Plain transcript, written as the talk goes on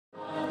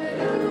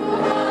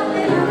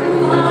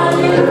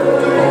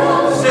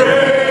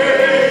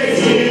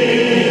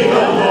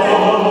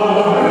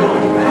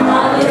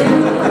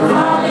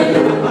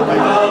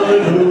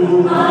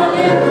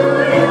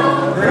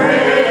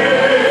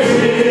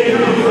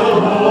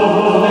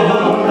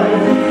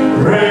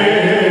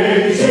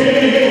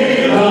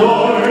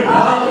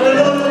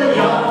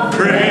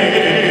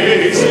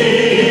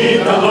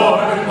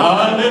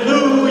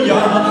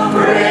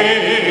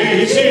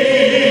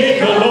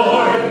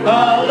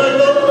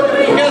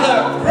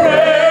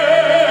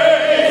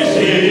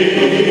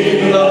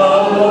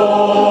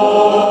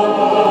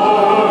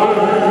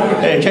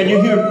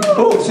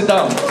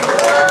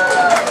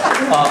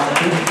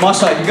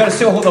Masha, you gotta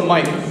still hold the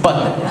mic,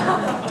 but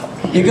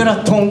you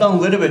gotta tone down a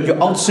little bit.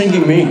 You're out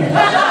singing me. No.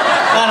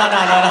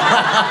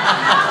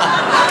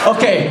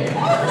 Okay.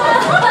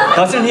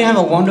 Doesn't he have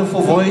a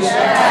wonderful voice?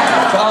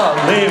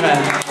 Golly,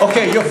 man.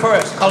 Okay, you're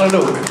first.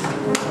 Hallelujah.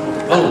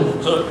 Oh,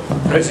 so,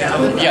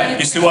 yeah,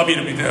 you still want me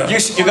to be there? You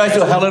guys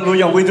do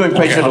hallelujah. We're doing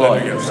praise the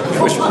Lord.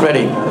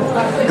 Ready?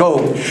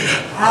 Go.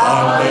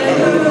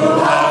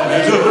 Hallelujah.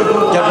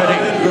 Hallelujah. Get ready.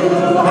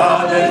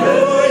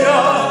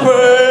 Hallelujah.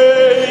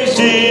 Praise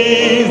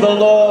ye the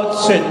Lord.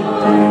 Sit.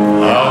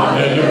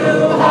 Hallelujah.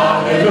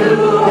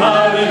 Hallelujah.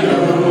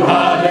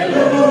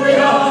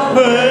 Hallelujah.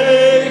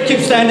 Hey, keep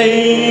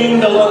standing.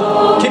 The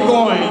Lord. Keep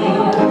going.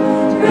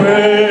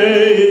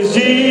 Praise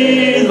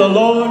ye the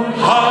Lord.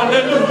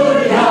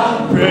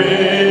 Hallelujah.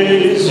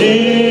 Praise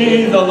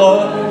ye the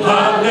Lord.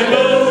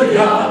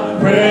 Hallelujah.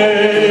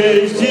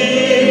 Praise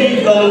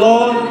ye the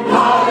Lord.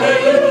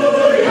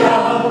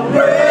 Hallelujah.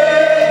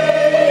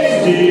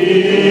 Praise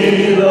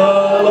ye the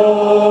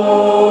Lord.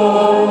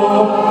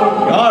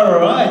 All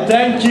right,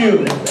 thank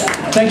you.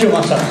 Thank you,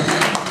 Master.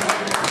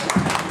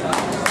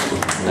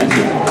 Thank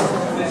you.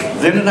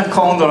 Didn't I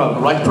call the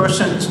right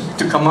person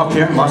to come up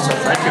here, Master?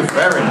 Thank you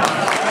very much.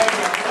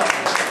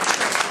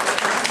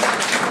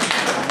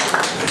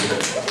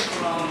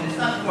 It's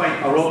not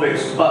quite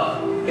aerobics,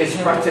 but it's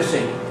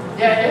practicing.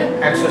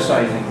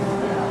 Exercising.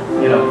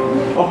 You know.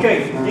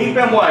 Okay, deep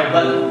and wide,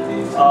 but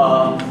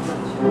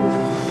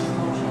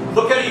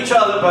look at each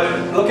other, but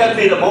look at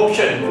the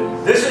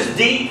motion. This is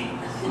deep.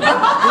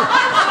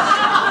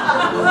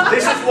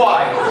 This is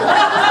wide.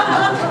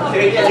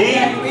 Okay,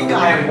 deep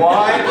and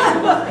wide,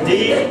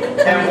 deep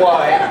and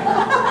wide.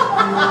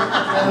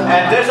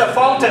 And there's a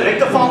fountain, like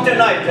the fountain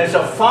night. There's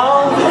a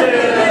fountain,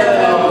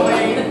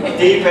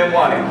 deep and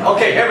wide.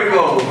 Okay, here we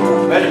go.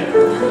 Ready?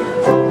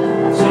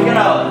 Sing it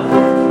out.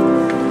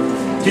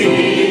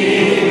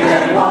 Deep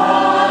and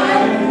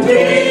wide,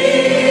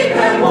 deep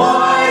and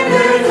wide.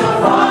 There's a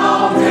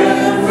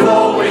fountain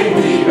flowing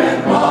deep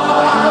and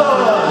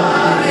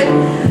wide.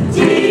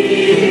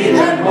 Deep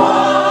and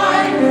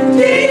wide,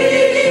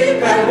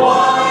 deep and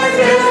wide.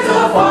 There's a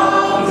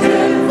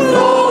fountain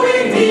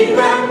flowing deep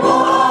and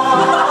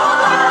wide.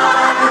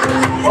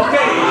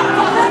 Okay.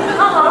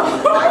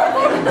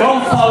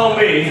 Don't follow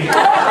me.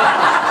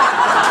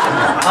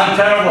 I'm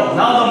terrible.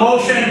 Now the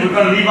motion, we're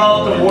going to leave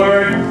out the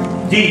word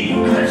deep.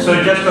 So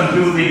you're just going to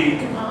do the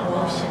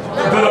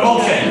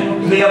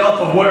motion. Leave out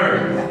the word.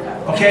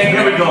 Okay,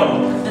 here we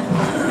go.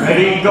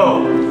 Ready,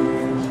 go.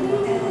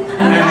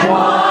 And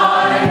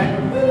wide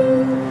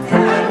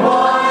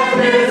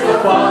is the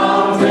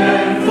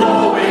fountain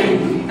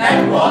flowing,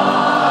 and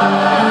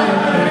wide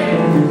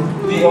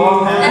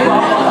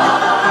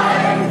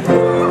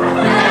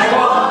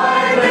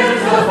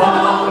is the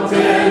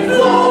fountain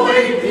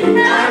flowing,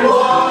 and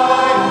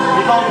wide.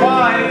 Keep on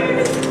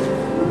wide.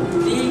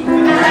 Deep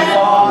and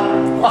wide.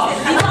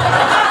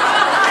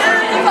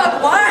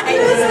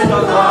 Is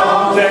the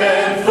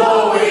fountain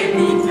flowing,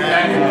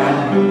 and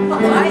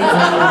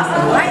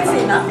Why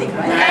say nothing,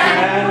 right?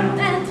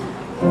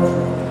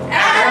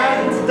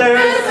 And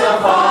there's a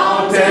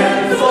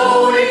fountain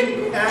flowing.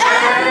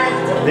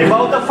 And leave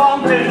out the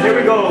fountain. Here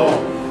we go.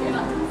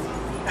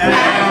 And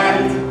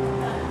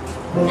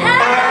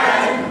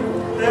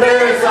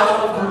there's a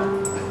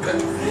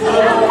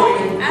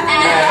flowing.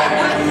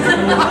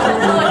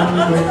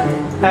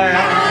 And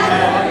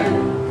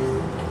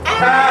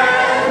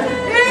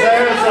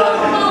there's a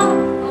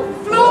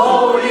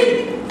flowing.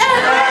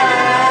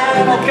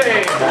 Okay.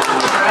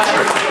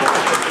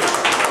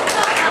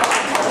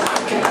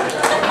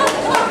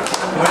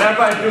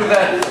 Whenever I do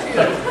that,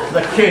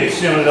 the kids,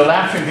 you know, they're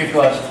laughing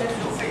because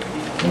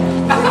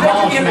I'm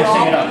always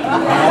messing it up.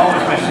 I'm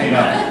always messing it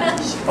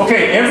up.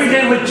 Okay, every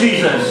day with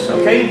Jesus.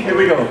 Okay, here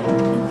we go.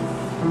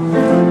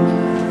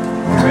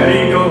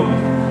 Ready, go.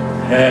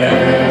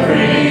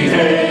 Every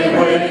day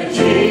with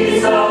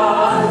Jesus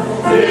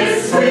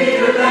is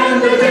sweeter than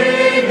the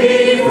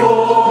day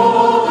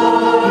before.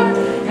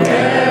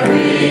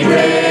 Every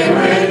day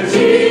with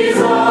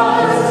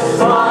Jesus,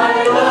 I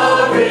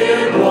love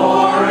Him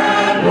more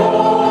and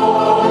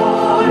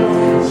more.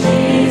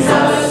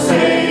 Jesus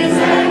saves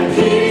and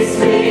keeps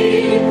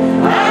me,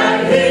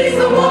 and He's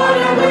the one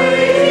I'm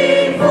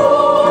waiting for.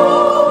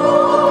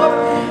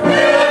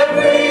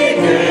 Every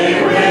day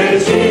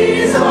with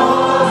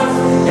Jesus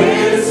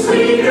is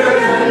sweeter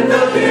than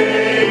the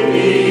day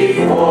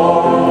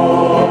before.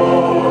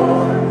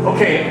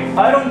 Okay,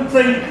 I don't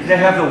think they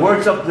have the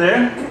words up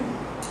there.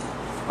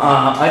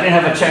 I didn't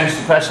have a chance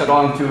to pass it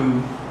on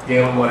to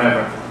Gail or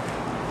whatever.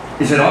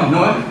 Is it on?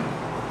 No?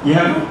 You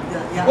have it?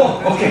 Yeah.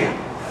 Oh, okay.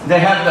 They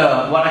have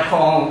the, what I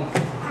call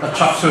the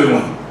chop suey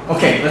one.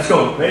 Okay, let's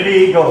go.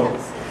 Ready, go.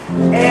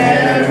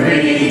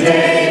 Every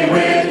day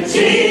with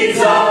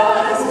Jesus,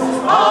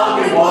 I'll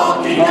be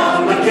walking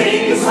on the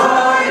King's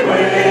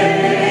highway.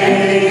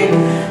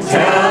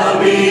 Tell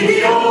me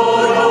the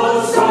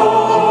old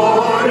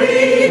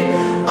story.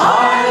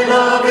 I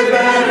love it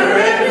better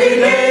every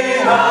day.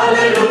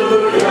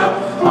 Hallelujah.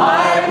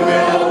 I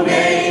will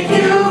make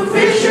you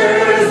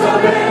fishers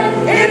of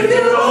men if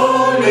you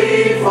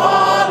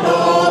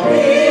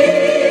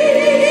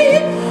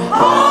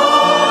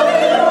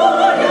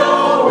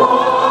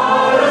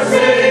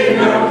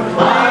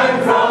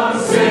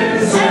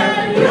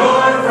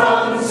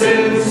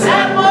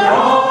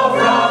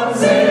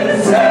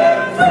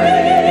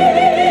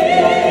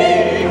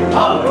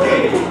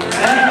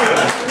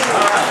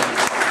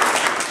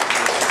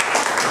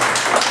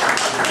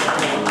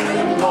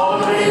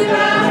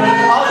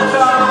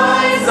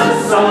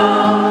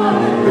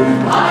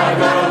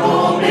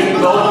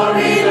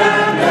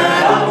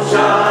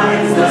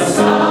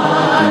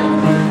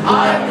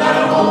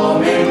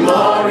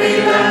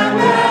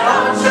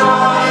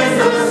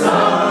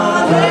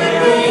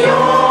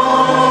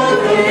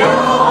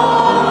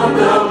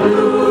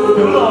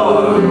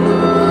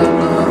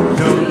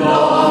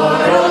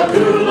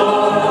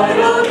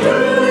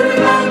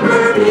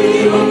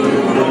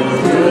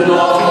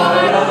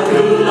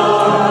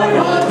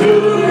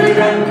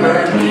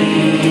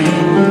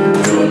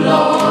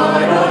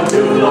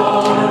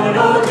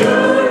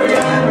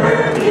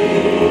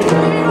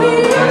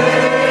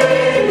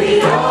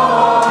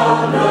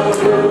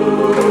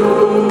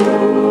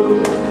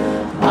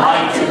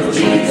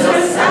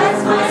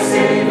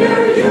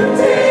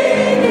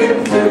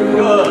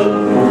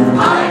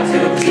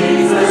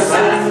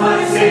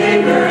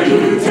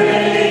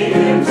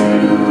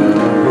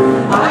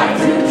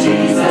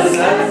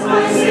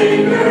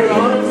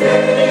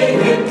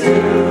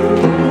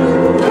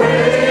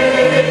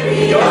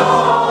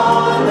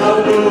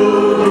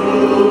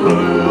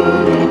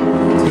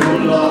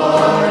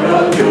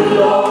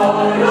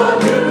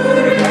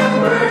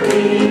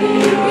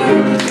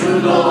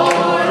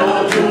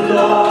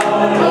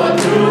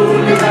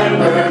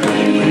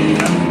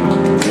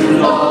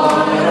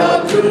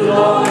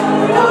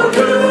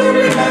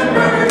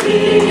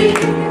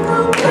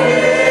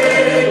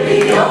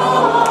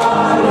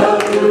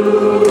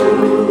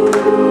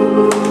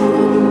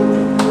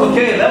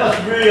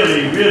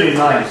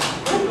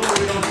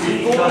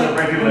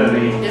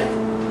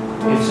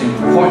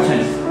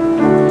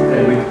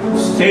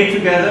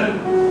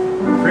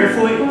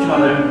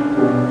other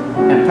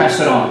and pass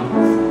it on.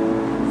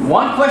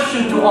 One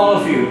question to all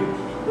of you,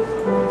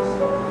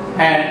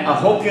 and I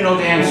hope you know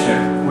the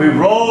answer. We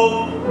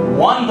rode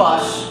one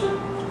bus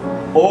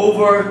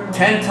over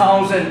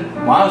 10,000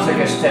 miles, I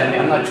guess, Stanley,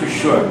 I'm not too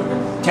sure.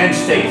 10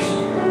 states.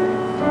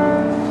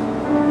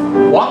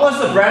 What was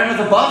the brand of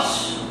the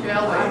bus?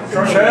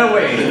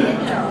 Trailway.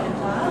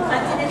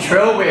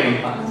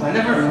 Trailway. I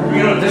never,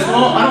 this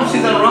long, I don't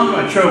see that around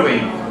on Trailway.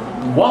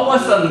 What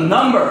was the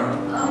number?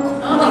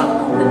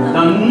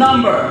 The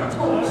number.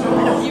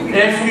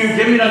 If you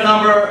give me the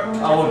number,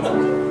 I will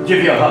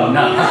give you a hug.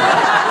 No.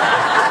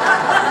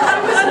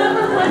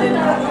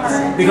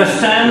 Because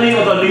Stanley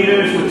or the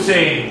leaders would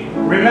say,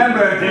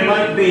 remember, there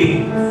might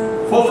be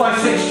 4, 5,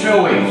 6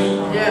 trailways.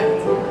 Yeah.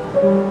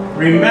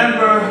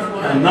 Remember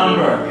a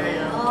number.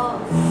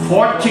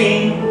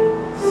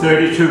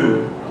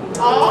 1432. 80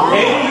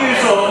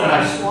 years old and I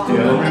still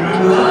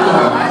remember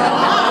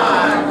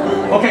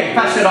that. Okay,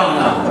 pass it on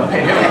now.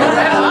 Okay, here we go.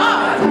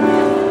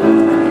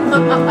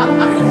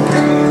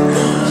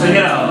 Sing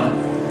it out.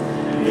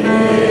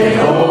 It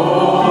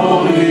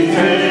only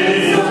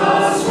takes a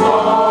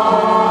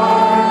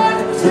spark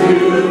to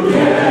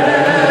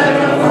get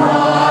a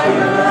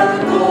fire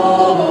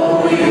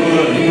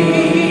going,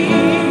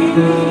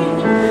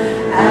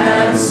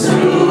 and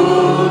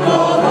soon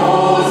all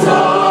those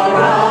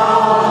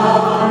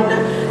around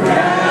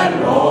can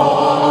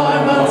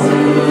warm up to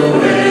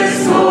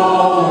its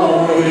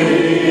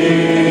glory.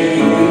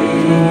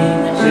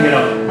 Sing it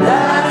up.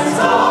 That's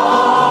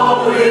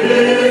how it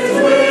is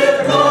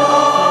with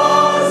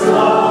God's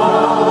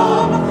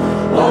love.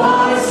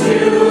 Once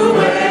you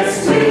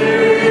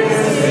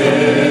experience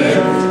it,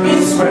 you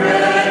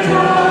spread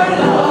your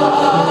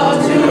love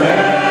to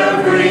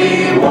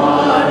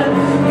everyone.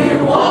 You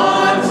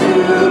want to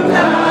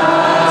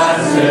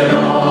pass it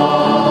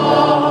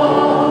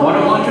on. What a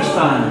wondrous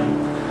time.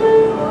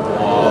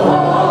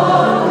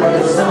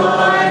 Wondrous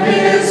time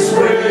is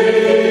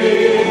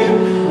spring,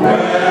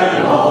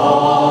 when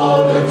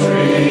all the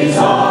trees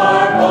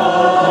are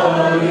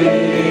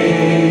budding.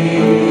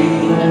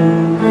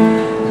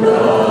 The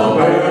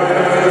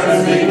birds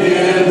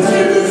begin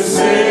to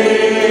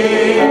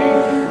sing,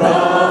 the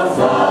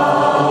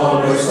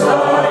flowers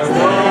start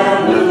their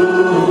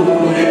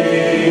blooming.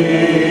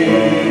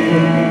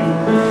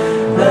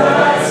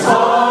 That's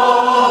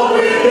how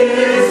it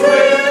is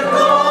with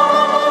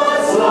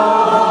God's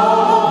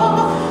love.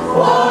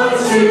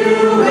 Once you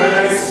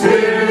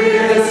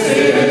experience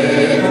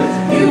it,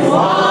 you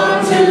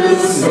want to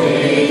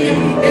sing.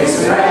 It's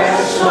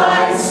fresh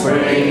like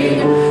spring.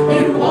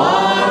 You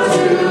want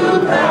to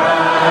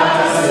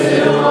pass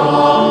it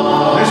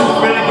on. This is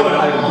really good. I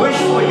wish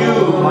for you,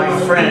 my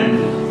friend.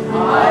 I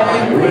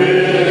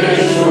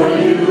wish for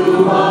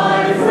you,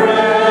 my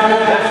friend.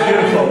 That's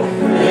beautiful.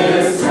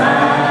 This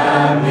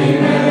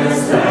happiness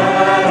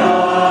that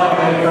I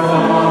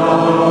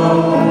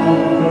found.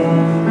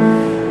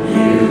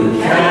 You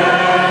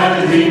can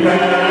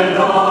depend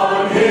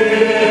on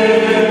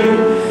Him.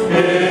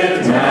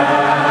 It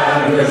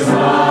matters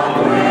not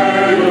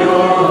where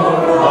you're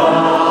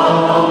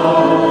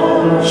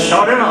from.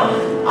 Shout it out.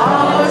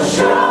 I'll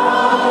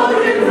shout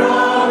it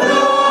from the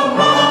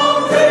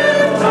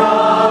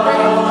mountaintop.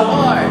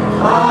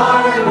 I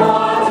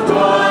want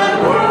my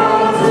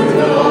world to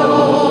know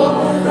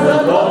the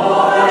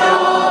Lord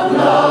of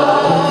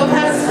love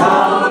has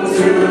come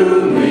to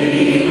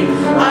me.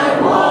 I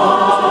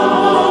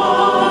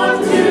want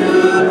to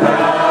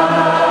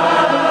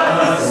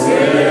pass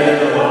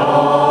it on.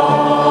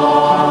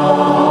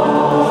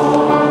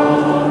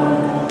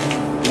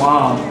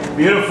 Wow,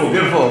 beautiful,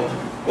 beautiful.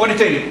 What do you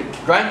think,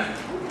 Grant?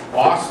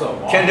 Awesome.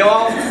 Can they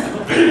all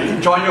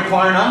join your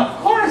choir now?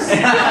 Of course.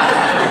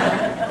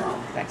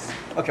 Thanks.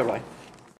 Okay, Roy.